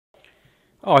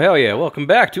Oh, hell yeah. Welcome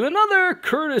back to another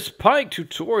Curtis Pike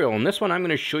tutorial. In this one, I'm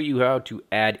going to show you how to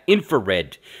add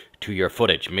infrared to your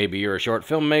footage. Maybe you're a short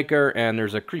filmmaker and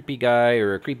there's a creepy guy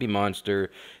or a creepy monster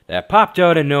that popped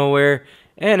out of nowhere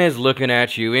and is looking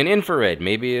at you in infrared.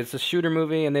 Maybe it's a shooter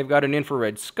movie and they've got an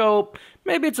infrared scope.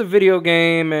 Maybe it's a video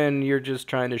game and you're just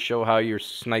trying to show how you're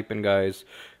sniping guys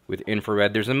with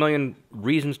infrared. There's a million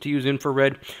reasons to use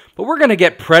infrared, but we're going to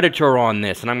get Predator on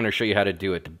this, and I'm going to show you how to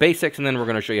do it, the basics, and then we're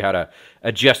going to show you how to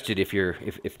adjust it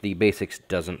if the basics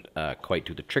doesn't quite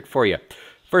do the trick for you.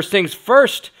 First things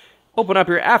first, open up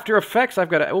your After Effects. I've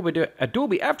got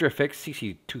Adobe After Effects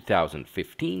CC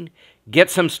 2015. Get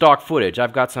some stock footage.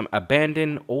 I've got some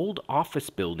abandoned old office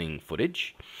building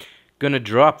footage. Going to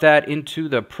drop that into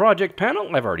the project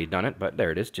panel. I've already done it, but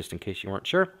there it is, just in case you weren't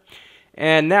sure.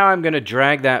 And now I'm going to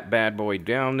drag that bad boy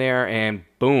down there, and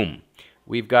boom.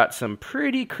 We've got some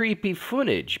pretty creepy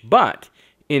footage, but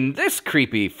in this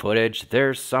creepy footage,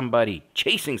 there's somebody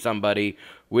chasing somebody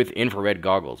with infrared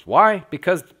goggles. Why?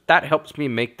 Because that helps me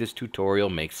make this tutorial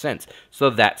make sense. So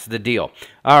that's the deal.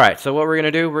 Alright, so what we're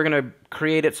going to do, we're going to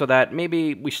create it so that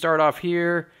maybe we start off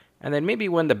here, and then maybe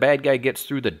when the bad guy gets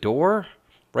through the door,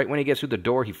 right when he gets through the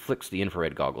door, he flicks the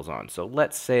infrared goggles on. So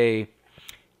let's say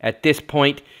at this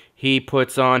point, he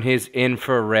puts on his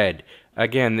infrared.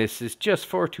 Again, this is just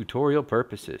for tutorial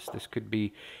purposes. This could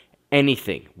be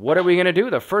anything. What are we going to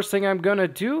do? The first thing I'm going to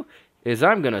do is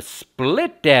I'm going to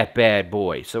split that bad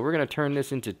boy. So we're going to turn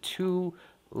this into 2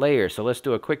 layers. So let's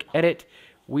do a quick edit.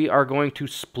 We are going to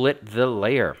split the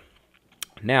layer.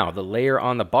 Now, the layer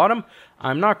on the bottom,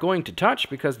 I'm not going to touch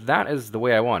because that is the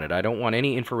way I want it. I don't want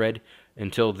any infrared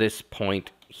until this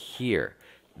point here.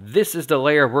 This is the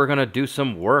layer we're going to do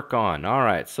some work on.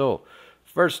 Alright, so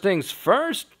first things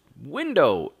first,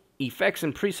 window, effects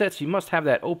and presets. You must have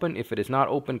that open. If it is not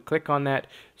open, click on that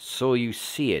so you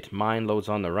see it. Mine loads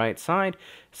on the right side.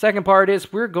 Second part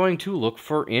is we're going to look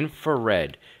for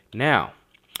infrared. Now,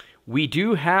 we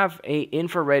do have a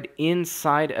infrared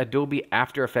inside Adobe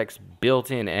After Effects built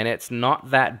in, and it's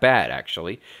not that bad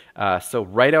actually. So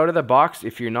right out of the box,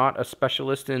 if you're not a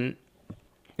specialist in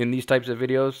these types of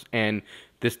videos and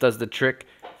this does the trick,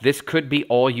 this could be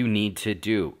all you need to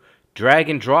do. Drag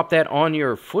and drop that on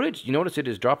your footage. You notice it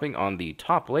is dropping on the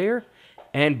top layer,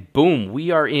 and boom, we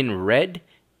are in red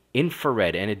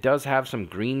infrared, and it does have some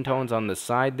green tones on the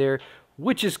side there,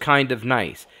 which is kind of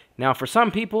nice. Now for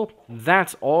some people,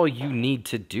 that's all you need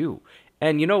to do.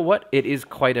 And you know what? It is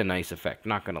quite a nice effect,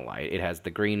 not gonna lie. It has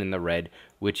the green and the red,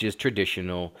 which is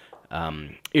traditional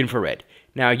infrared.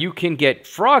 Now you can get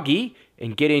froggy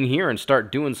and get in here and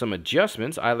start doing some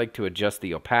adjustments. I like to adjust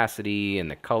the opacity and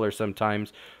the color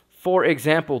sometimes. For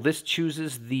example, this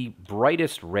chooses the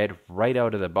brightest red right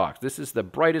out of the box. This is the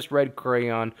brightest red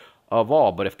crayon of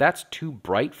all, but if that's too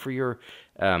bright for your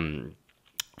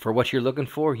for what you're looking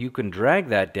for, you can drag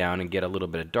that down and get a little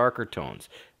bit of darker tones.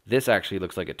 This actually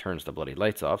looks like it turns the bloody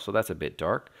lights off, so that's a bit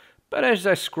dark. But as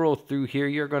I scroll through here,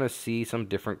 you're going to see some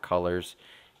different colors.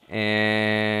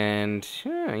 And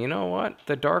yeah, you know what?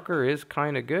 The darker is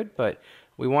kind of good, but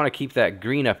we want to keep that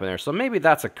green up in there. So maybe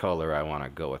that's a color I want to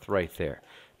go with right there.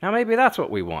 Now maybe that's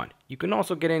what we want. You can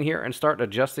also get in here and start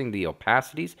adjusting the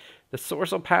opacities. The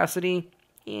source opacity,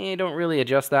 don't really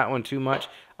adjust that one too much.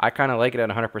 I kind of like it at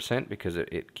 100% because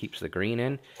it keeps the green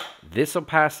in. This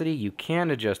opacity you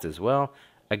can adjust as well.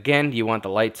 Again, do you want the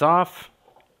lights off?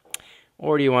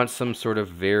 Or do you want some sort of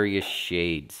various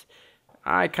shades?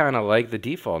 I kind of like the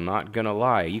default, not gonna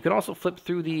lie. You can also flip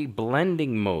through the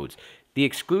blending modes. The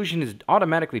exclusion is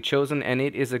automatically chosen, and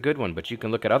it is a good one, but you can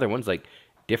look at other ones like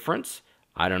difference.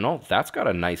 I don't know, that's got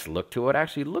a nice look to it.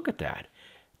 Actually, look at that.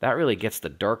 That really gets the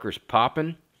darkers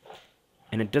popping,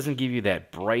 and it doesn't give you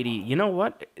that brighty. You know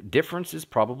what? Difference is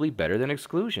probably better than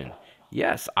exclusion.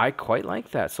 Yes, I quite like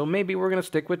that. So maybe we're gonna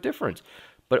stick with difference.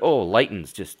 But oh,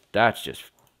 lightens, that's just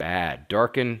bad.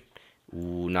 Darken.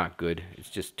 Ooh, not good. It's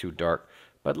just too dark.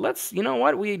 But let's, you know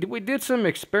what? We did some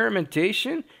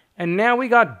experimentation, and now we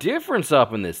got difference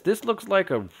up in this. This looks like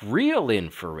a real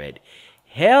infrared.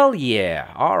 Hell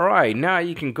yeah. All right, now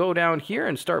you can go down here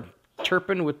and start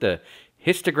chirping with the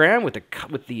histogram, with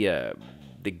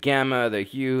the gamma, the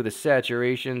hue, the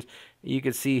saturations. You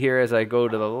can see here as I go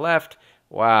to the left,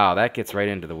 wow, that gets right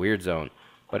into the weird zone.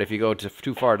 But if you go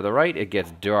too far to the right, it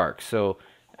gets dark. So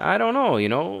I don't know, you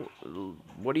know,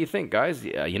 what do you think, guys?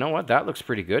 Yeah, you know what? That looks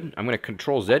pretty good. I'm going to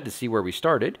Control Z to see where we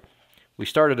started. We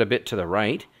started a bit to the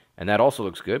right, and that also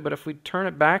looks good. But if we turn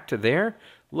it back to there,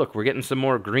 look, we're getting some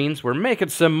more greens. We're making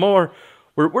some more,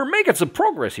 we're making some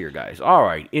progress here, guys. All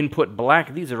right, input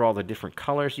black. These are all the different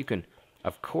colors. You can,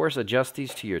 of course, adjust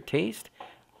these to your taste.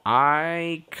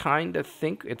 I kind of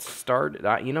think it started,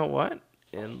 you know what?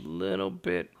 a little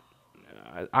bit.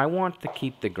 I want to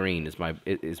keep the green is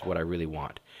what I really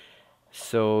want.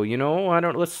 So, you know,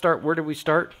 let's start, where did we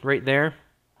start? Right there.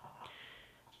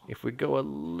 If we go a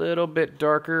little bit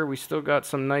darker, we still got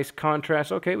some nice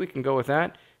contrast. Okay, we can go with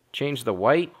that. Change the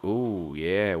white. Ooh,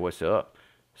 yeah, what's up?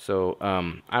 So,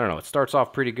 I don't know. It starts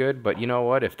off pretty good, but you know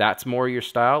what? If that's more your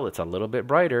style, it's a little bit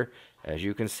brighter, as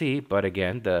you can see. But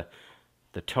again, the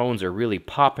tones are really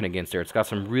popping against there. It's got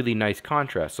some really nice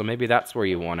contrast, so maybe that's where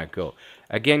you want to go.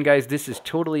 Again, guys, this is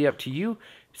totally up to you.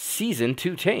 Season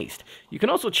to taste. You can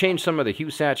also change some of the hue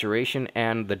saturation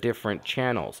and the different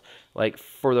channels. Like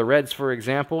for the reds, for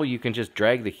example, you can just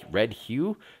drag the red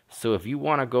hue. So if you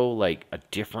want to go like a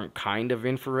different kind of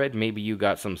infrared, maybe you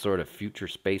got some sort of future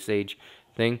space age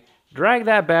thing, drag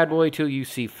that bad boy till you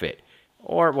see fit.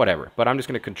 Or whatever. But I'm just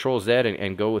going to Control Z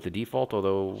and go with the default,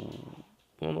 although,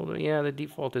 well, yeah, the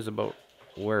default is about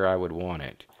where I would want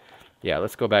it. Yeah,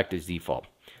 let's go back to default.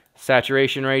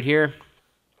 Saturation right here.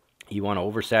 You want to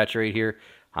oversaturate here.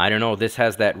 I don't know. This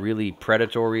has that really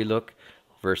predatory look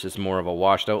versus more of a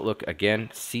washed out look. Again,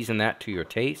 season that to your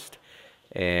taste.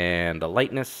 And the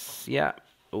lightness, yeah.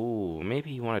 Oh,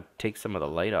 maybe you want to take some of the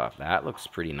light off. That looks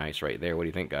pretty nice right there. What do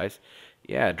you think, guys?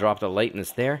 Yeah, drop the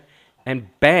lightness there. And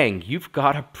bang, you've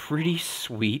got a pretty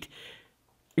sweet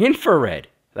infrared.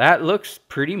 That looks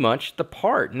pretty much the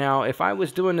part. Now, if I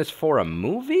was doing this for a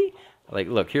movie, like,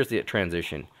 look, here's the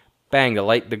transition. Bang,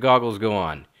 the goggles go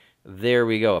on. There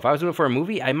we go. If I was doing it for a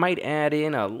movie, I might add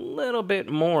in a little bit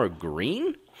more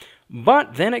green.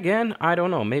 But then again, I don't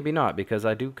know. Maybe not, because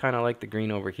I do kind of like the green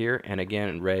over here. And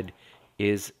again, red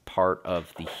is part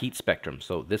of the heat spectrum.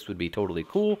 So this would be totally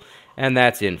cool. And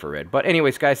that's infrared. But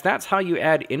anyways, guys, that's how you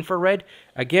add infrared.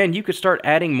 Again, you could start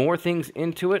adding more things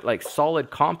into it, like solid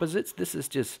composites. This is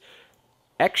just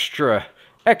extra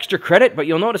credit. But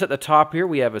you'll notice at the top here,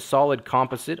 we have a solid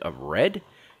composite of red.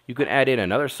 You could add in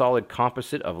another solid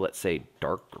composite of, let's say,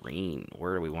 dark green.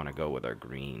 Where do we want to go with our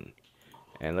green?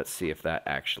 And let's see if that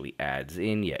actually adds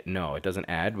in yet. No, it doesn't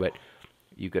add, but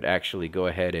you could actually go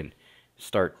ahead and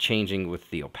start changing with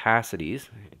the opacities.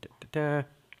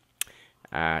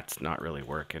 It's not really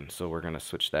working, so we're going to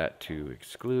switch that to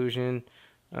exclusion.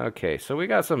 Okay, so we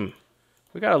got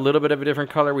a little bit of a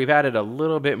different color. We've added a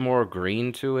little bit more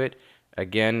green to it.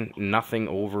 Again, nothing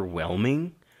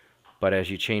overwhelming. But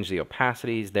as you change the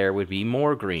opacities, there would be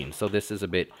more green. So this is a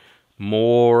bit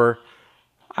more,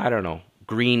 I don't know,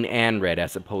 green and red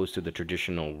as opposed to the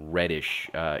traditional reddish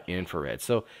infrared.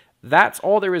 So that's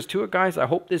all there is to it, guys. I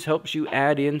hope this helps you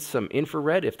add in some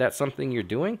infrared if that's something you're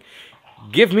doing.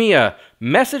 Give me a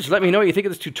message. Let me know what you think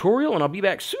of this tutorial, and I'll be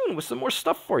back soon with some more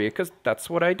stuff for you because that's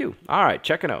what I do. All right,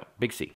 check it out. Big C.